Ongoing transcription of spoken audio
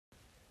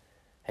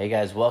Hey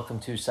guys, welcome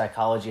to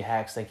Psychology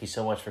Hacks. Thank you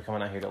so much for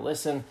coming out here to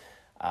listen.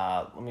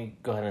 Let me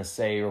go ahead and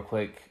say real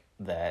quick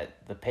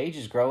that the page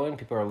is growing.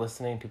 People are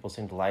listening. People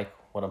seem to like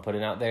what I'm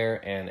putting out there.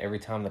 And every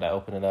time that I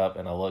open it up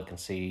and I look and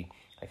see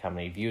like how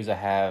many views I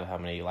have, how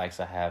many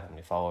likes I have, how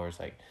many followers,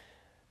 like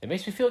it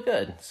makes me feel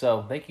good.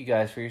 So thank you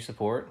guys for your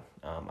support.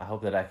 I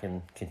hope that I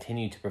can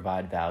continue to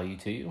provide value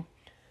to you.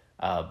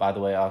 By the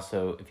way,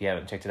 also, if you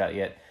haven't checked it out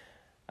yet,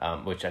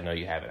 which I know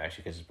you haven't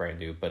actually because it's brand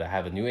new, but I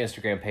have a new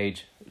Instagram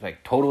page,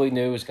 like totally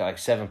new. It's got like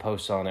 7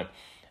 posts on it.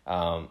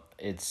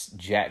 It's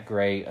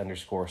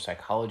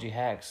JackGray_psychology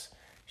hacks. You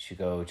should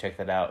go check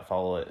that out.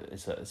 Follow it.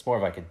 It's more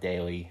of like a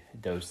daily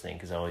dose thing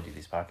because I only do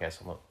these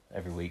podcasts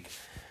every week.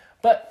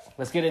 But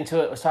let's get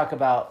into it. Let's talk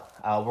about,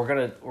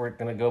 we're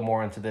gonna go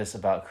more into this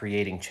about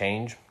creating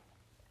change,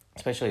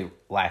 especially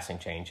lasting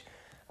change.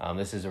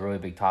 This is a really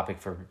big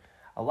topic for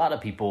a lot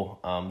of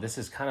people. This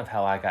is kind of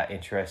how I got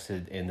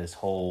interested in this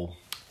whole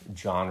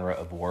genre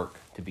of work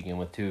to begin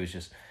with too, is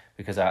just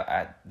because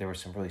I there were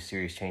some really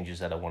serious changes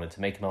that I wanted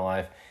to make in my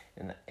life,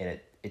 and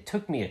it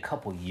took me a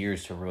couple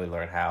years to really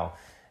learn how.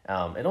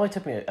 It only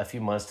took me a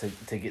few months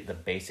to get the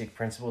basic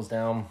principles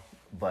down,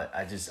 but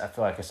I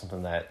feel like it's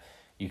something that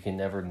you can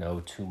never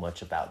know too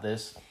much about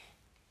this,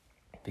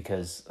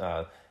 because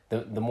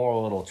the more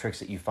little tricks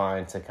that you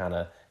find to kind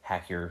of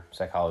hack your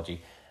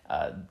psychology,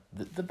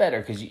 the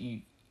better, because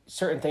you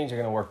certain things are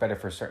going to work better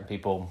for certain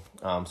people.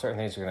 Certain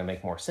things are going to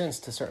make more sense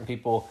to certain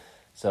people.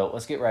 So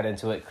let's get right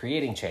into it.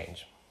 Creating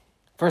change.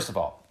 First of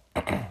all,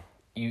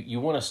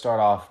 you want to start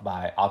off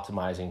by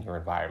optimizing your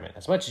environment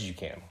as much as you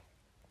can.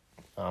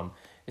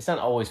 It's not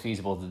always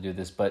feasible to do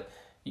this, but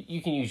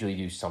you can usually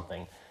do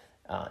something.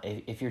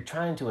 If you're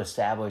trying to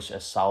establish a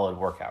solid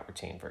workout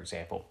routine, for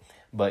example,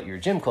 but your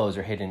gym clothes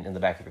are hidden in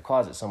the back of your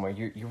closet somewhere,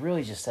 you're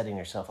really just setting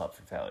yourself up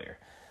for failure.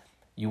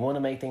 You want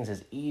to make things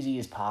as easy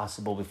as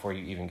possible before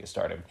you even get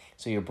started.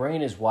 So your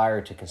brain is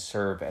wired to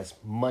conserve as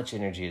much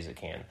energy as it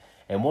can.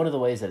 And one of the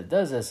ways that it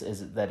does this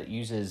is that it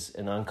uses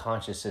an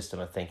unconscious system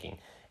of thinking.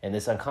 And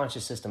this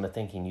unconscious system of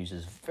thinking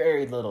uses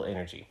very little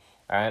energy.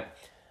 All right.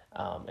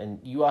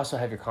 And you also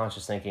have your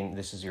conscious thinking.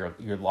 This is your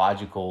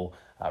logical,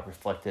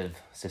 reflective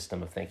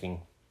system of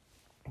thinking.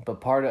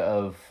 But part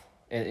of,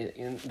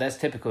 and that's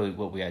typically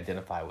what we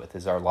identify with,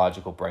 is our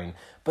logical brain.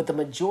 But the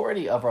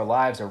majority of our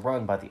lives are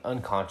run by the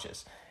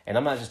unconscious. And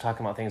I'm not just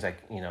talking about things like,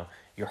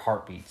 your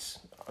heartbeats,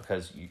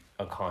 because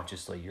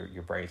unconsciously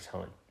your brain's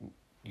telling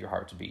your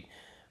heart to beat.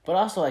 But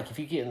also, like, if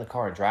you get in the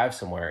car and drive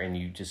somewhere and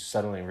you just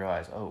suddenly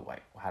realize, oh,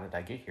 like, how did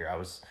I get here?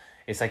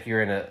 It's like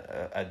you're in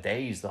a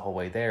daze the whole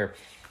way there,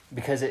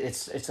 because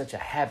it's such a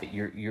habit.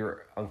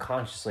 You're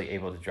unconsciously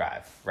able to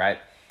drive, right?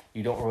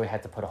 You don't really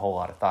have to put a whole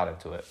lot of thought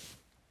into it,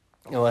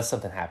 unless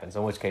something happens,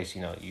 in which case,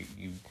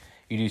 you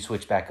do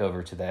switch back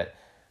over to that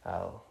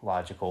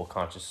logical,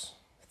 conscious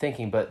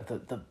thinking. But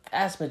the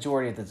vast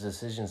majority of the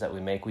decisions that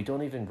we make, we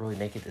don't even really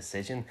make a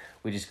decision.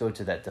 We just go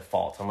to that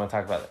default. I'm going to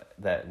talk about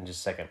that in just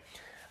a second.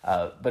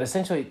 But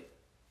essentially,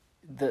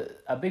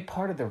 a big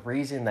part of the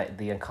reason that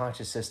the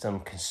unconscious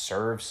system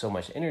conserves so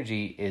much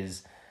energy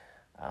is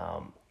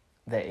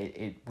that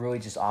it really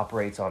just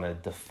operates on a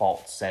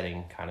default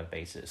setting kind of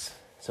basis.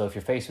 So if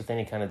you're faced with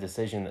any kind of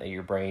decision, that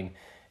your brain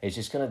is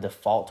just going to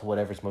default to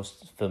whatever's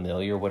most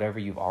familiar, whatever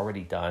you've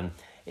already done.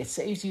 It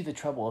saves you the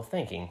trouble of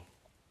thinking,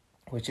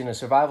 which in a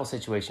survival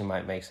situation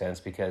might make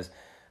sense, because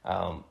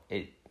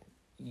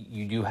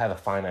you do have a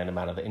finite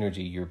amount of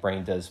energy. Your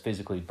brain does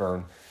physically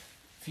burn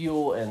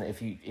fuel, and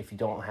if you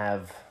don't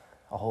have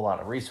a whole lot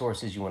of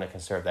resources, you want to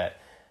conserve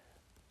that.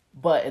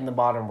 But in the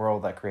modern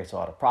world, that creates a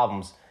lot of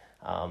problems.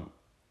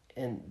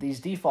 And these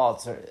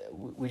defaults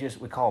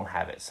we call them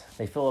habits.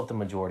 They fill up the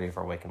majority of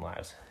our waking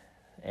lives,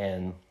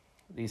 and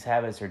these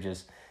habits are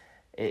just.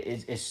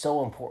 It's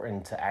so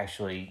important to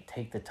actually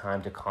take the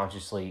time to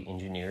consciously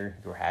engineer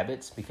your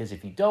habits, because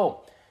if you don't,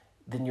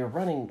 then you're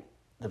running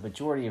the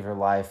majority of your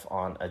life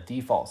on a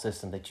default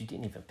system that you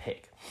didn't even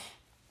pick.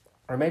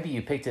 Or maybe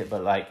you picked it,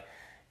 but like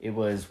it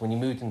was when you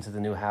moved into the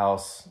new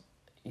house,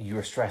 you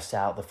were stressed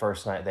out the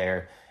first night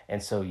there,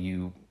 and so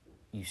you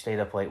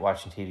stayed up late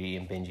watching TV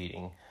and binge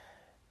eating.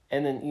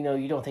 And then,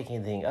 you don't think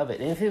anything of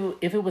it. And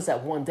if it was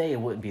that one day,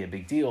 it wouldn't be a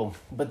big deal.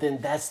 But then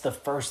that's the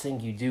first thing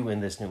you do in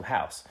this new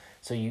house.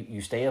 So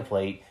you stay up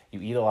late,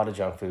 you eat a lot of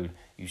junk food,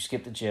 you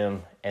skip the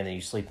gym, and then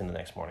you sleep in the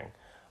next morning.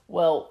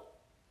 Well,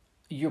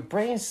 your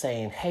brain's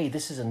saying, hey,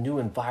 this is a new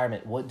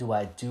environment. What do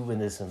I do in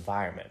this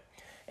environment?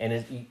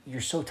 And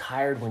you're so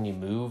tired when you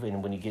move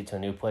and when you get to a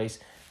new place,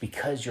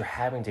 because you're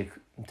having to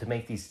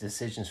make these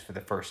decisions for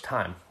the first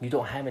time. You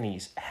don't have any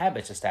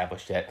habits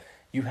established yet.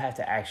 You have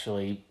to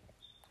actually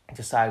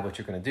decide what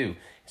you're going to do.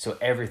 So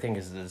everything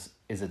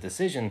is a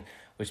decision,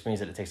 which means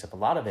that it takes up a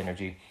lot of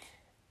energy.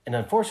 And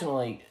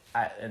unfortunately,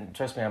 and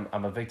trust me,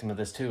 I'm a victim of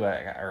this too.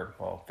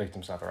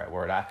 Victim's not the right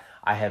word.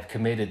 I have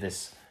committed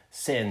this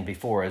sin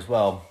before as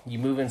well. You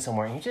move in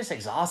somewhere and you're just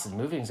exhausted.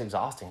 Moving is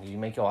exhausting. You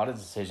make a lot of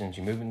decisions.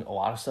 You move a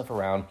lot of stuff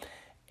around,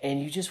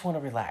 and you just want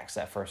to relax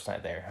that first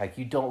night there. Like,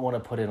 you don't want to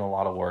put in a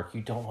lot of work.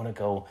 You don't want to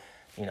go,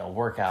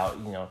 work out,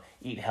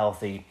 eat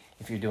healthy.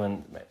 if you're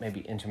doing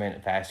maybe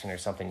intermittent fasting or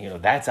something,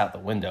 that's out the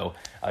window.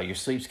 Your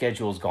sleep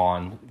schedule is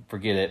gone.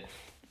 Forget it.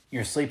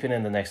 You're sleeping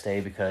in the next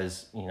day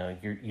because,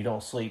 you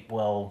don't sleep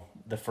well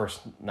the first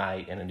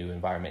night in a new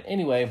environment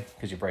anyway,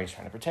 because your brain's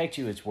trying to protect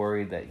you. It's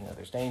worried that,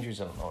 there's dangers.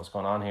 I don't know what's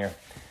going on here.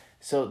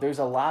 So there's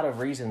a lot of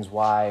reasons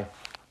why,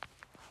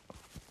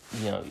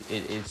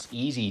 it's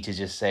easy to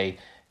just say,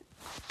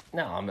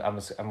 no, I'm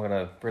going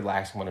to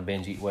relax. I'm going to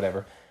binge eat,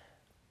 whatever.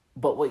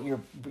 But what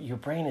your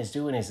brain is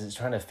doing is it's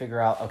trying to figure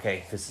out,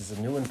 okay, this is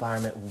a new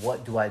environment.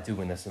 What do I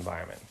do in this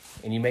environment?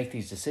 And you make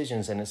these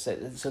decisions, and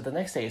so the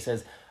next day it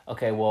says,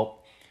 okay, well,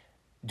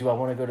 do I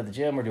want to go to the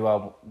gym, or do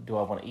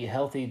I want to eat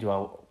healthy? Do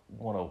I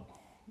want to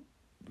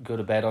go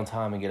to bed on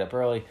time and get up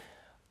early?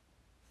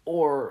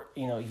 Or,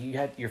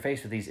 you're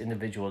faced with these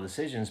individual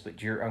decisions,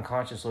 but your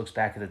unconscious looks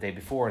back at the day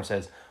before and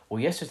says,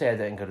 well, yesterday I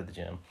didn't go to the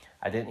gym.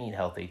 I didn't eat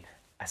healthy.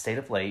 I stayed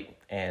up late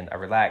and I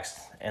relaxed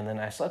and then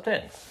I slept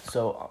in.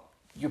 So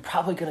you're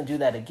probably going to do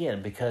that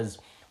again, because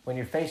when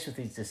you're faced with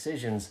these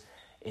decisions,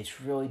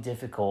 it's really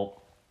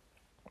difficult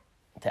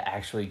to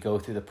actually go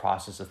through the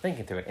process of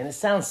thinking through it. And it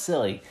sounds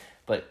silly,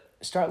 but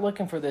start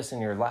looking for this in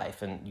your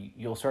life and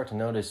you'll start to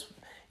notice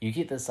you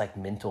get this like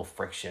mental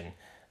friction.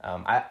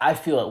 I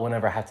feel it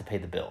whenever I have to pay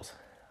the bills.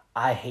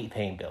 I hate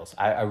paying bills.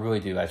 I really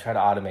do. I try to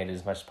automate it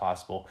as much as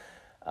possible.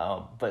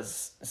 But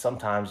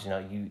sometimes,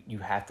 you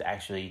have to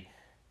actually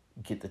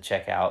get the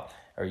check out,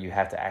 or you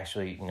have to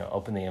actually,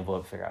 open the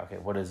envelope, figure out, okay,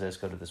 what is this?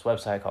 Go to this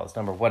website, call this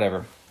number,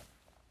 whatever.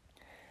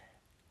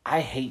 I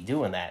hate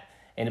doing that.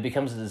 And it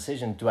becomes a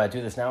decision, do I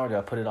do this now or do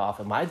I put it off?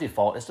 And my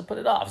default is to put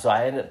it off. So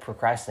I end up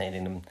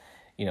procrastinating. And,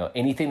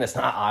 anything that's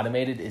not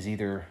automated is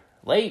either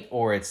late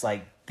or it's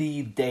like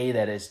the day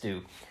that it's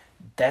due.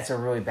 That's a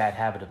really bad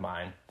habit of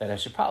mine that I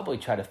should probably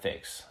try to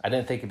fix. I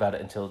didn't think about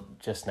it until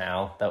just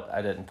now.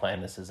 I didn't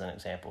plan this as an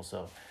example.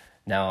 So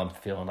now I'm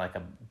feeling like a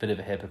bit of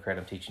a hypocrite.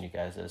 I'm teaching you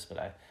guys this,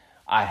 but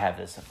I have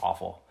this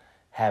awful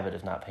habit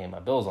of not paying my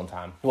bills on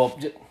time. Well,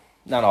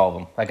 not all of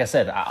them. Like I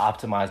said, I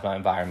optimize my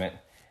environment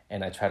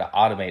and I try to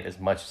automate as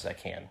much as I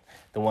can.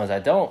 The ones I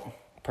don't,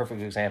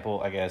 perfect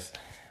example, I guess,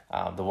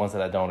 the ones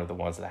that I don't are the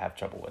ones that I have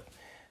trouble with.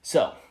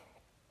 So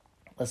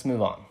let's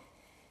move on.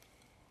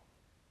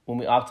 When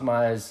we're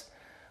optimizing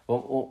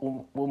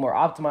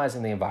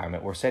the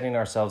environment, we're setting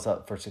ourselves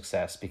up for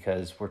success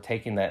because we're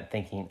taking that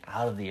thinking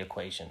out of the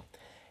equation.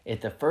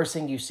 If the first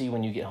thing you see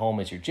when you get home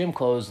is your gym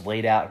clothes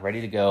laid out,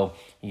 ready to go,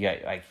 you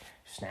got like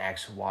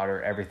snacks,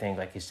 water, everything,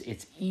 like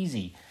it's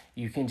easy.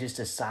 You can just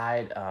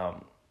decide,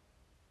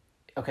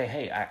 okay,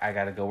 hey, I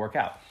got to go work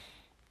out.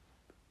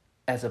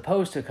 As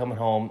opposed to coming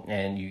home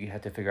and you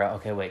have to figure out,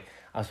 okay, wait,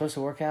 I'm supposed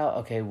to work out?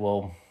 Okay,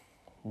 well,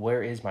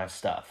 where is my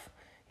stuff?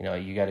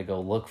 You got to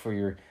go look for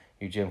your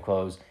gym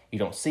clothes. You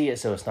don't see it,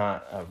 so it's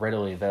not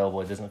readily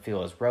available. It doesn't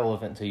feel as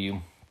relevant to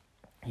you.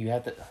 You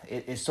have to.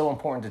 It's so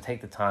important to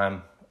take the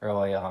time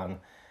early on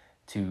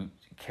to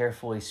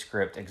carefully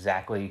script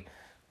exactly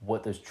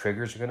what those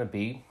triggers are going to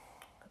be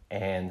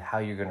and how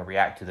you're going to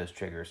react to those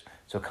triggers.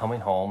 So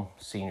coming home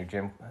in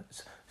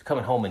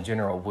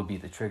general would be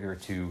the trigger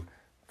to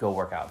go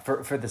work out.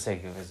 For the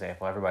sake of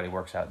example, everybody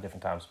works out at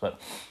different times, but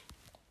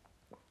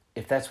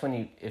if that's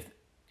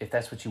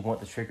what you want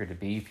the trigger to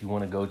be, if you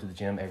want to go to the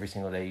gym every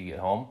single day you get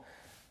home,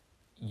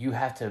 you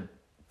have to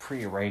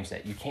prearrange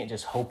that. You can't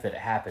just hope that it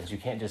happens. You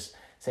can't just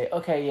say,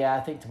 okay, yeah, I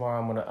think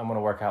tomorrow I'm gonna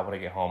work out when I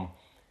get home.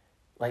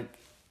 Like,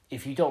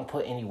 if you don't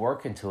put any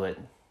work into it,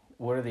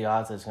 what are the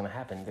odds that it's gonna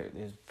happen?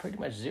 There's pretty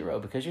much zero,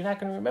 because you're not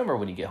gonna remember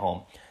when you get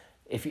home.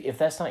 If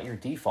that's not your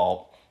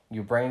default,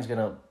 your brain's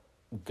gonna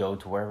go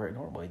to wherever it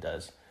normally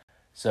does.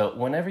 So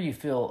whenever you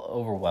feel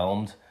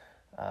overwhelmed,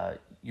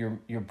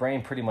 your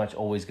brain pretty much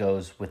always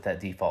goes with that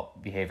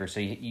default behavior.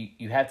 So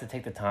you have to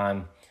take the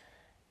time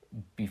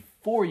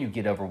before you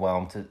get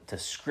overwhelmed to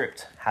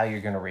script how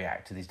you're going to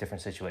react to these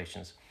different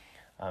situations.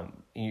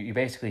 You're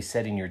basically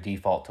setting your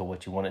default to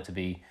what you want it to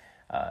be,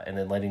 and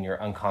then letting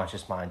your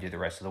unconscious mind do the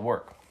rest of the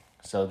work.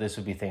 So this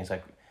would be things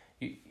like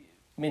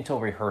mental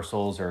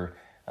rehearsals, or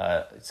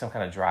some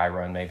kind of dry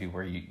run, maybe,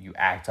 where you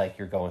act like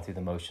you're going through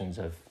the motions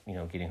of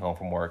getting home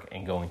from work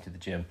and going to the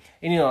gym,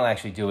 and you don't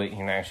actually do it.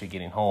 You're not actually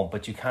getting home,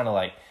 but you kind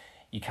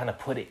of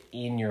put it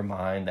in your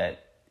mind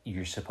that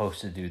you're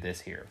supposed to do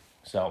this here.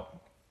 So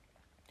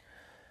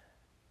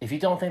if you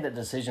don't think that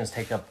decisions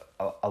take up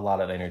a lot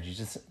of energy,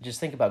 just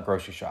think about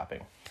grocery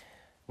shopping.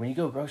 When you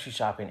go grocery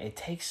shopping, it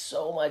takes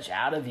so much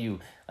out of you.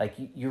 Like,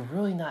 you're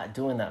really not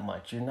doing that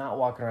much. You're not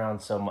walking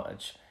around so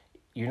much.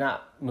 You're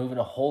not moving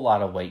a whole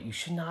lot of weight. You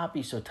should not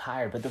be so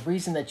tired. But the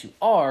reason that you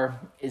are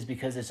is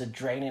because it's a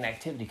draining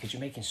activity, because you're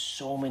making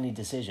so many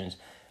decisions.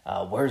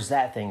 Where's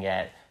that thing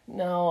at?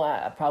 No,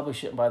 I probably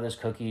shouldn't buy those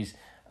cookies.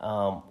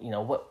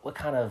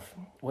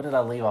 What did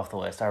I leave off the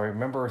list? I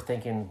remember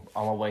thinking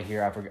on my way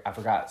here, I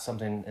forgot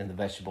something in the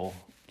vegetable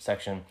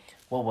section.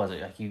 What was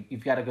it? Like,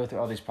 you've got to go through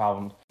all these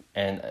problems,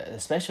 and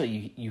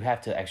especially you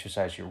have to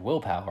exercise your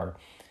willpower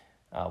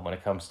when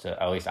it comes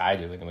to, at least I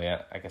do anyway.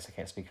 I guess I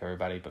can't speak for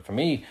everybody, but for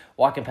me,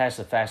 walking past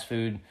the fast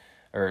food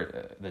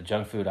or the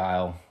junk food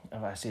aisle,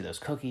 I see those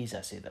cookies,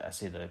 I see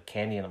the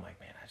candy, and I'm like,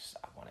 man,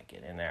 I want to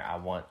bacon in there. I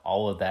want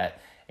all of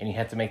that. And you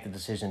have to make the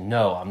decision,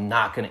 no, I'm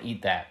not going to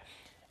eat that.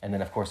 And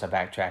then, of course, I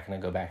backtrack and I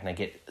go back and I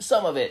get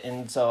some of it.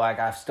 And so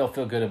I still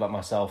feel good about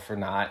myself for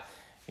not,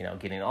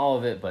 getting all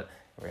of it. But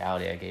in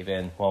reality, I gave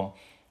in. Well,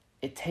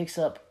 it takes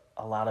up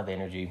a lot of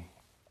energy.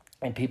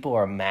 And people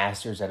are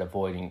masters at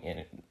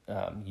avoiding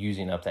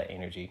using up that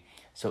energy.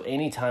 So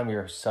anytime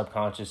your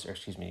subconscious,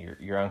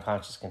 your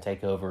unconscious can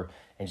take over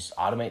and just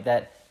automate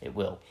that, it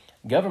will.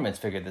 Governments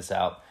figured this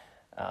out.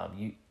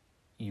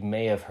 You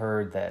may have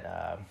heard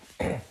that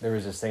there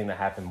was this thing that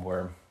happened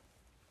where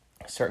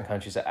certain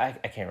countries, I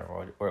can't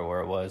remember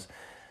where it was,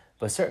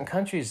 but certain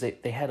countries,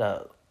 they had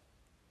a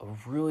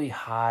really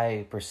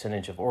high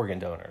percentage of organ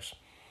donors.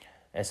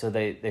 And so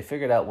they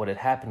figured out what had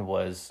happened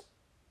was,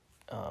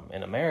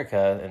 in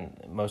America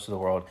and most of the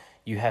world,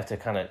 you have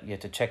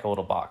to check a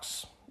little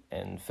box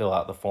and fill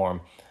out the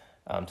form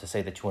to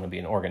say that you want to be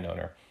an organ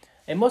donor.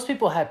 And most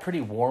people had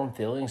pretty warm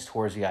feelings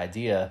towards the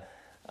idea.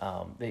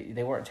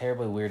 They weren't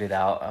terribly weirded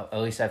out,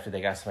 at least after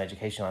they got some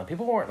education on it.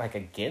 People weren't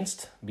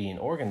against being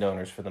organ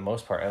donors for the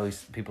most part, at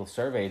least people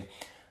surveyed,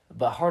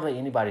 but hardly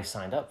anybody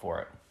signed up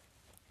for it.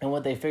 And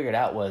what they figured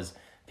out was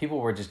people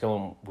were just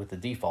going with the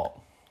default.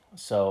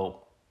 So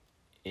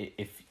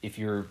if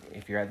you're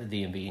at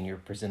the DMV and you're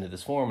presented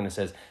this form and it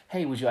says,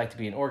 hey, would you like to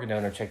be an organ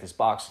donor? Check this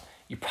box.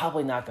 You're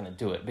probably not going to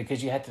do it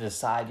because you have to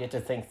decide, you have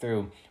to think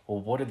through, well,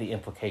 what are the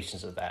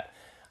implications of that?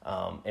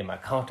 Am I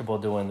comfortable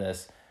doing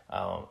this?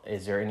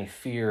 Is there any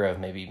fear of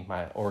maybe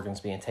my organs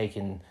being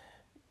taken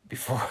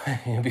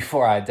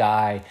before I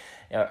die?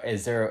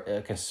 Is there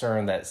a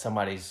concern that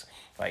somebody's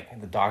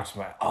the doctor's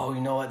like, oh, you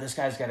know what, this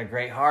guy's got a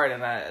great heart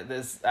and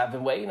I've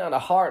been waiting on a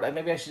heart.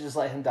 Maybe I should just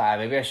let him die.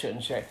 Maybe I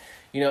shouldn't check.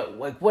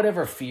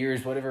 Whatever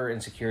fears, whatever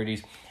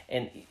insecurities.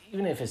 And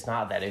even if it's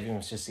not that, even if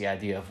it's just the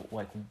idea of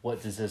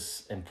what does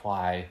this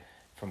imply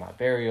for my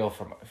burial,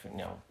 for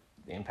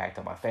the impact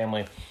on my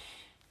family,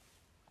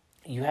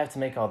 you have to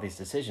make all these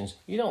decisions.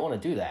 You don't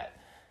want to do that.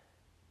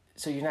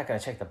 So you're not going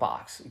to check the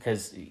box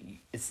because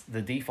it's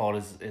the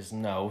default is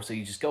no. So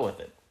you just go with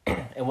it.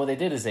 And what they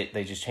did is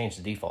they just changed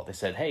the default. They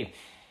said, hey,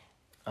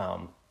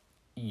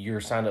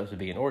 you're signed up to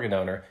be an organ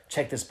donor.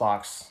 Check this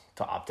box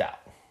to opt out.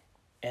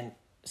 And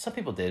some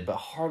people did, but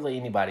hardly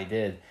anybody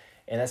did.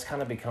 And that's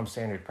kind of become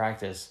standard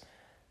practice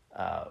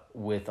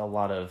with a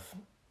lot of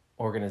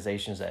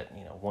organizations that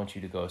want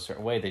you to go a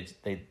certain way.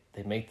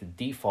 They make the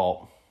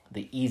default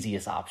the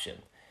easiest option.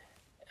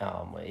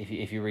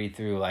 If you read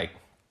through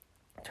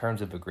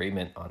terms of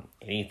agreement on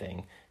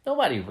anything,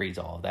 nobody reads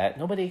all of that.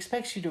 Nobody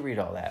expects you to read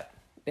all that.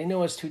 They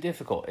know it's too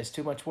difficult. It's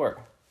too much work.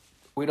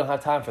 We don't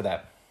have time for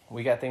that.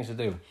 We got things to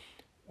do.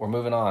 We're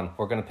moving on.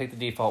 We're going to pick the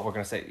default. We're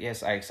going to say,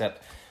 yes, I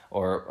accept.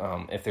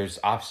 Or if there's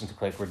options to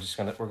click, we're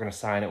going to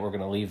sign it. We're going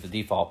to leave the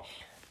default.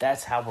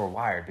 That's how we're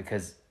wired,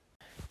 because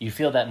you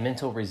feel that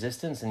mental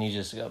resistance and you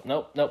just go,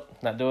 nope,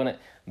 not doing it.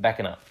 I'm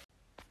backing up.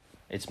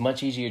 It's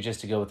much easier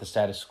just to go with the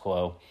status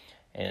quo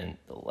and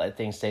let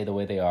things stay the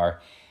way they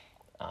are.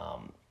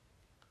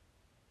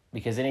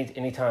 Because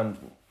anytime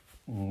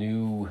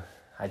new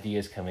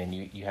ideas come in,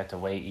 you have to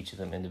weigh each of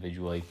them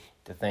individually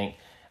to think.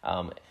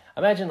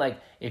 Imagine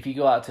if you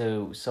go out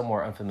to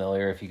somewhere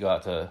unfamiliar, if you go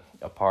out to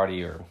a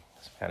party or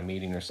some kind of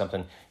meeting or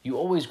something, you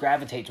always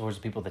gravitate towards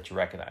the people that you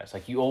recognize.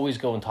 You always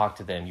go and talk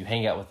to them, you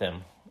hang out with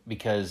them,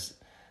 because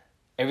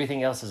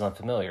everything else is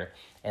unfamiliar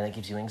and it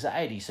gives you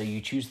anxiety. So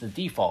you choose the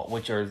default,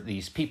 which are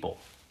these people.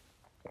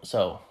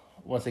 So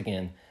once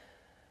again,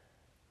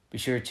 be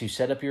sure to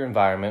set up your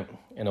environment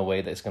in a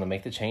way that's going to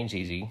make the change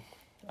easy.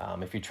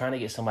 If you're trying to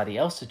get somebody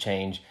else to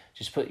change,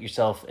 just put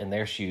yourself in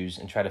their shoes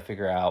and try to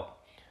figure out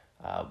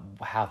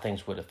how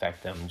things would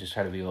affect them. Just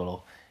try to be a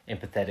little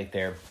empathetic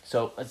there.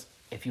 So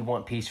if you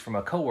want peace from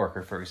a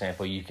coworker, for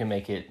example, you can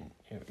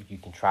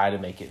try to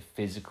make it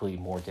physically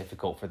more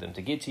difficult for them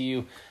to get to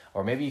you,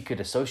 or maybe you could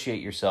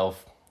associate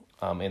yourself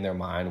in their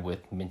mind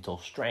with mental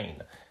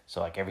strain.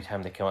 So every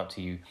time they come up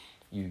to you,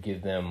 you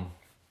give them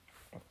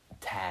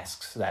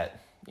tasks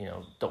that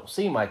don't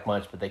seem like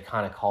much, but they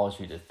kind of cause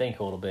you to think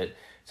a little bit.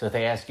 So if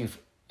they ask you,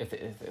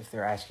 if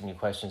they're asking you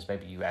questions,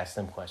 maybe you ask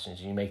them questions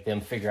and you make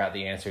them figure out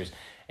the answers.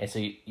 And so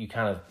you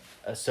kind of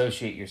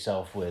associate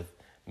yourself with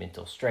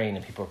mental strain,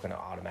 and people are going to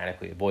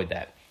automatically avoid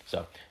that.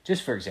 So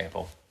just for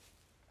example,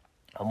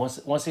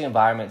 once the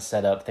environment's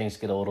set up, things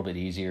get a little bit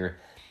easier.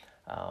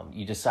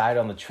 You decide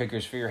on the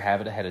triggers for your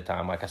habit ahead of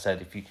time. Like I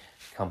said, if you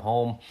come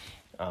home,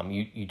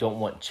 you don't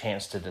want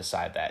chance to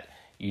decide that.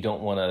 You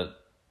don't want to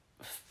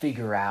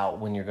figure out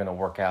when you're going to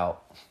work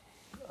out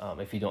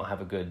if you don't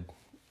have a good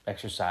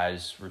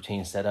exercise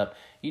routine set up.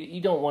 You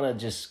don't want to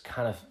just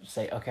kind of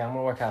say, okay, I'm going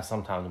to work out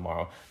sometime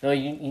tomorrow. No,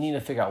 you need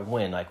to figure out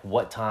when,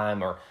 what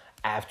time, or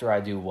after I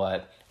do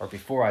what, or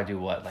before I do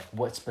what,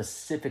 what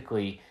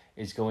specifically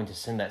is going to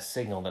send that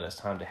signal that it's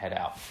time to head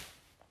out.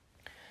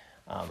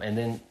 And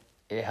then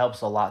it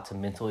helps a lot to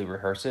mentally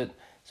rehearse it.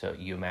 So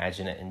you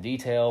imagine it in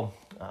detail.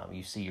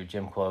 You see your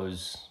gym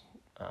clothes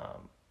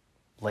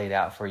laid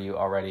out for you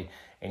already,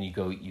 and you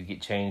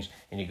get changed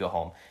and you go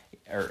home,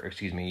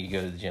 you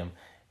go to the gym,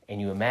 and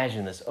you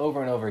imagine this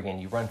over and over again.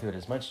 You run through it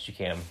as much as you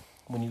can.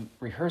 when you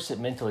rehearse it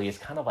mentally, it's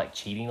kind of like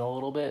cheating a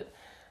little bit,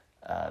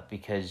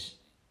 because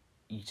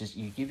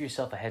you give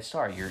yourself a head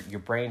start. Your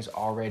brain's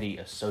already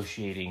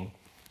associating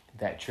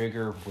that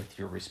trigger with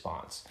your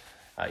response,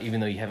 even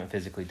though you haven't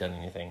physically done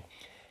anything.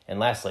 And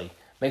lastly,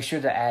 make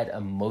sure to add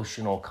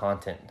emotional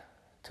content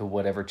to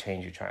whatever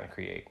change you're trying to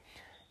create.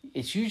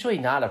 It's usually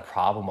not a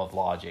problem of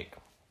logic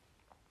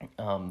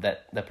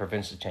that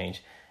prevents the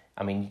change.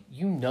 I mean,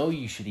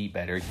 you should eat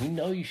better.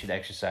 You should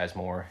exercise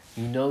more.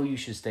 You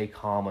should stay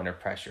calm under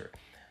pressure.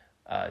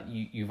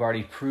 You've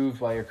already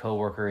proved why your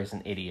coworker is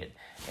an idiot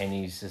and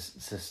needs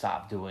to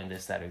stop doing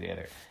this, that, or the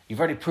other. You've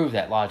already proved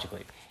that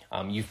logically.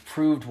 You've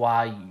proved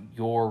why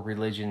your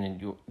religion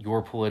and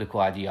your political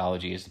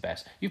ideology is the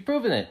best. You've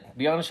proven it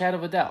beyond a shadow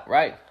of a doubt,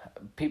 right?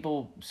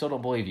 People still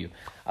don't believe you.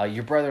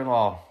 Your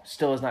brother-in-law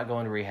still is not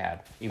going to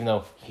rehab, even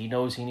though he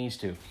knows he needs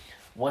to.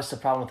 What's the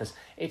problem with this?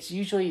 It's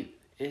usually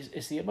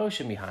it's the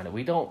emotion behind it.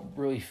 We don't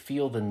really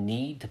feel the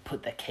need to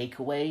put the cake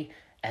away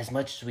as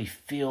much as we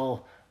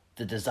feel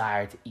the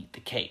desire to eat the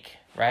cake,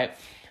 right?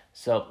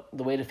 So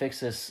the way to fix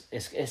this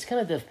is it's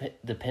going to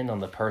depend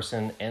on the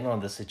person and on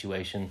the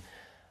situation,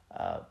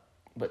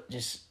 but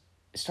just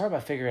start by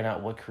figuring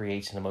out what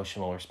creates an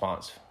emotional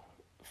response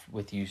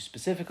with you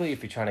specifically.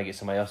 If you're trying to get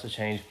somebody else to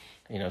change,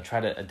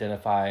 try to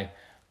identify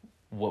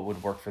what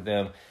would work for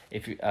them.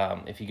 If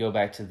you go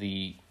back to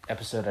the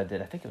episode I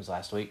did, I think it was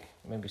last week,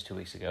 maybe it was 2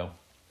 weeks ago,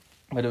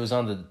 but it was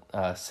on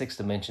the 6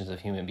 dimensions of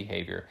human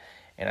behavior,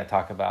 and I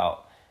talk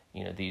about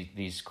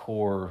these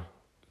core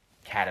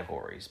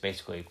categories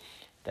basically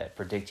that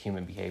predict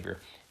human behavior.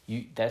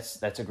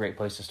 That's a great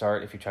place to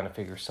start if you're trying to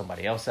figure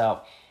somebody else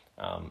out,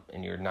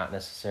 and you're not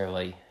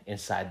necessarily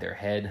inside their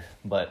head.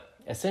 But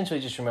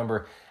essentially, just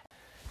remember,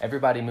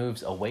 everybody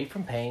moves away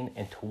from pain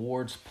and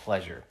towards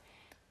pleasure.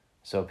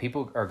 So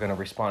people are going to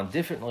respond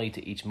differently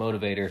to each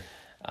motivator.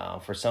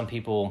 For some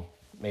people,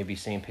 maybe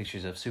seeing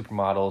pictures of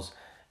supermodels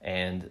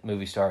and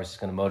movie stars is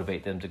going to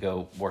motivate them to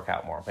go work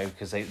out more, maybe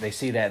because they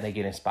see that and they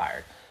get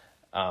inspired.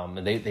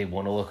 And they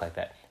want to look like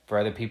that. For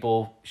other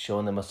people,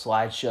 showing them a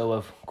slideshow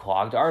of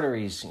clogged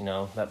arteries,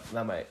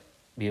 that might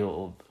be a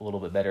little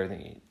bit better.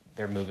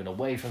 They're moving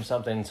away from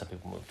something. Some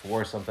people move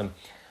towards something.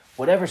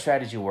 Whatever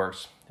strategy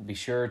works, be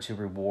sure to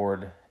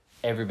reward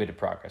every bit of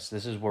progress.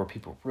 This is where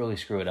people really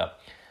screw it up.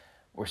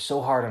 We're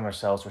so hard on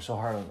ourselves. We're so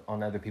hard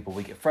on other people.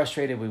 We get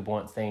frustrated. We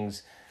want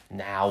things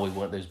now. We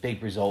want those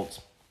big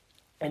results.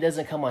 It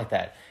doesn't come like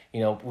that.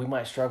 We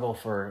might struggle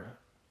for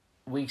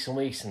weeks and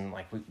weeks, and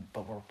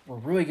but we're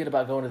really good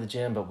about going to the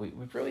gym, but we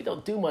really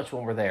don't do much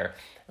when we're there.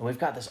 And we've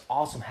got this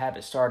awesome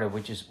habit started,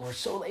 which is we're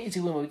so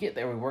lazy when we get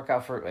there. We work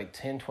out for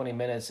 10, 20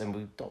 minutes, and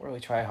we don't really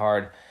try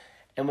hard.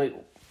 And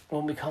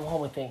when we come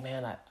home, we think,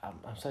 man,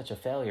 I'm such a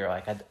failure.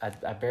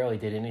 I barely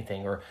did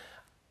anything, or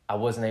I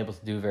wasn't able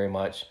to do very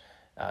much,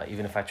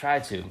 even if I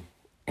tried to.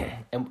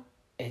 And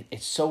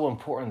it's so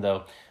important,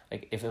 though.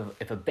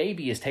 If a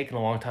baby is taking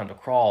a long time to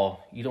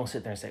crawl, you don't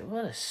sit there and say,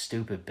 what a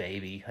stupid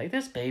baby.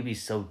 This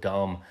baby's so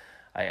dumb.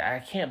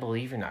 I can't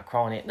believe you're not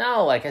crawling it.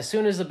 No, as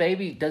soon as the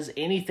baby does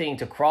anything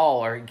to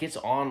crawl or gets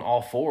on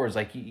all fours,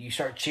 you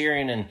start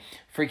cheering and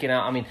freaking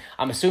out. I mean,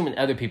 I'm assuming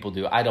other people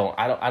do. I don't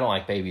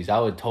like babies. I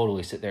would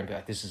totally sit there and be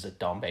like, this is a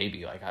dumb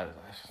baby.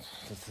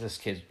 This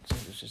kid's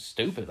just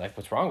stupid.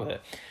 What's wrong with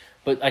it?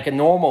 But a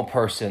normal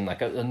person,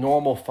 a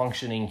normal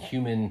functioning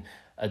human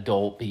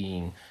adult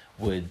being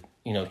would,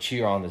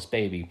 cheer on this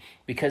baby,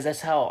 because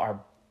that's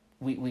how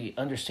we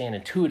understand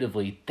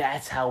intuitively.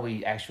 That's how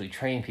we actually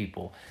train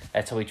people.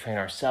 That's how we train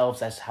ourselves.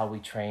 That's how we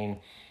train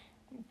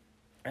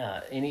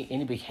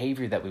any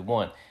behavior that we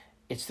want.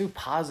 It's through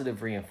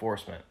positive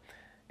reinforcement.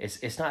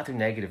 It's not through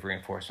negative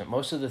reinforcement.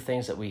 Most of the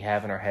things that we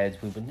have in our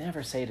heads, we would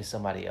never say to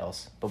somebody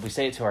else, but we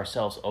say it to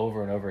ourselves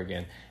over and over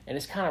again. And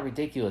it's kind of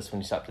ridiculous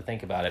when you stop to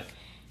think about it.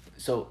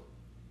 So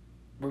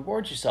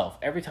reward yourself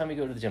every time you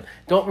go to the gym.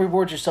 Don't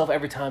reward yourself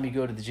every time you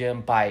go to the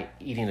gym by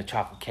eating a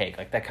chocolate cake.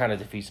 That kind of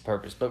defeats the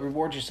purpose. But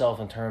reward yourself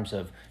in terms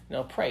of,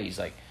 praise.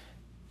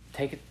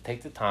 Take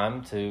the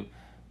time to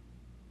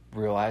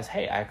realize,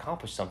 hey, I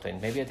accomplished something.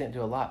 Maybe I didn't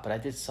do a lot, but I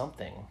did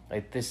something.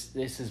 This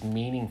is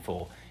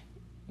meaningful.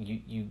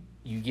 You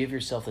give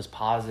yourself this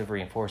positive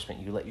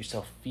reinforcement. You let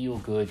yourself feel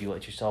good. You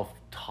let yourself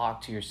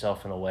talk to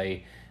yourself in a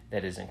way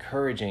that is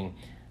encouraging.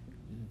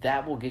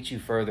 That will get you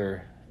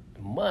further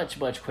much,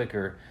 much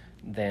quicker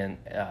than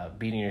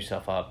beating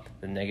yourself up,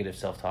 the negative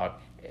self-talk.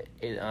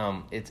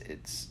 If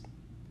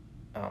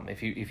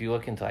you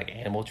look into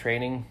animal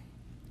training,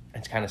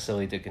 it's kind of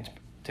silly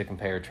to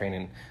compare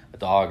training a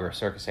dog or a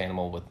circus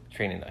animal with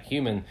training a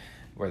human,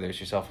 whether it's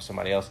yourself or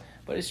somebody else.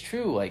 But it's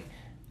true.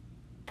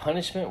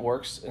 Punishment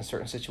works in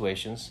certain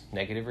situations,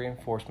 negative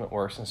reinforcement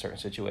works in certain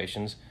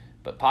situations,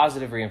 but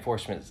positive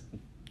reinforcement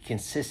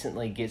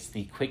consistently gets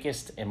the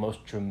quickest and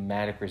most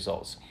dramatic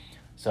results.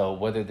 So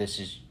whether this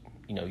is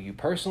you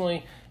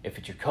personally, if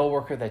it's your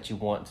coworker that you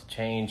want to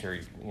change, or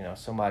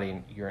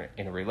somebody you're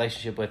in a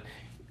relationship with,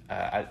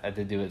 I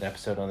did do an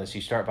episode on this.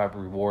 You start by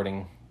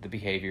rewarding the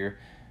behavior,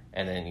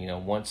 and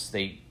then once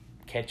they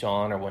catch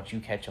on, or once you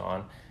catch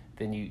on,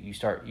 then you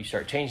start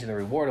changing the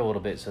reward a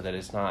little bit so that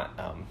it's not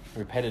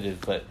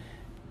repetitive. But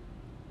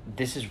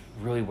this is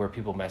really where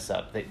people mess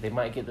up. They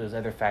might get those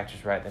other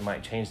factors right. They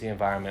might change the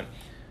environment.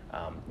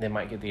 They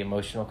might get the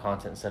emotional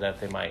content set up.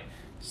 They might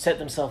set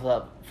themselves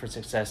up for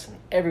success in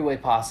every way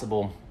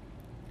possible,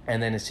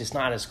 and then it's just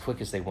not as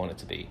quick as they want it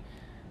to be,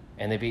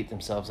 and they beat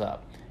themselves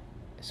up.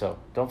 So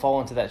don't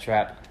fall into that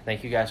trap.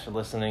 Thank you guys for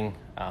listening.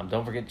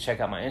 Don't forget to check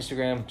out my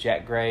Instagram,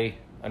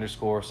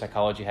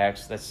 @JackGray_psychology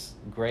hacks. That's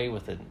Gray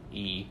with an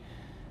E,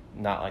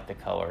 not like the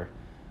color.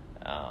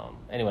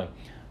 Anyway,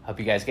 hope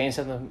you guys gain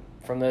something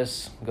from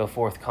this. Go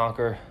forth,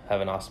 conquer. Have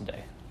an awesome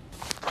day.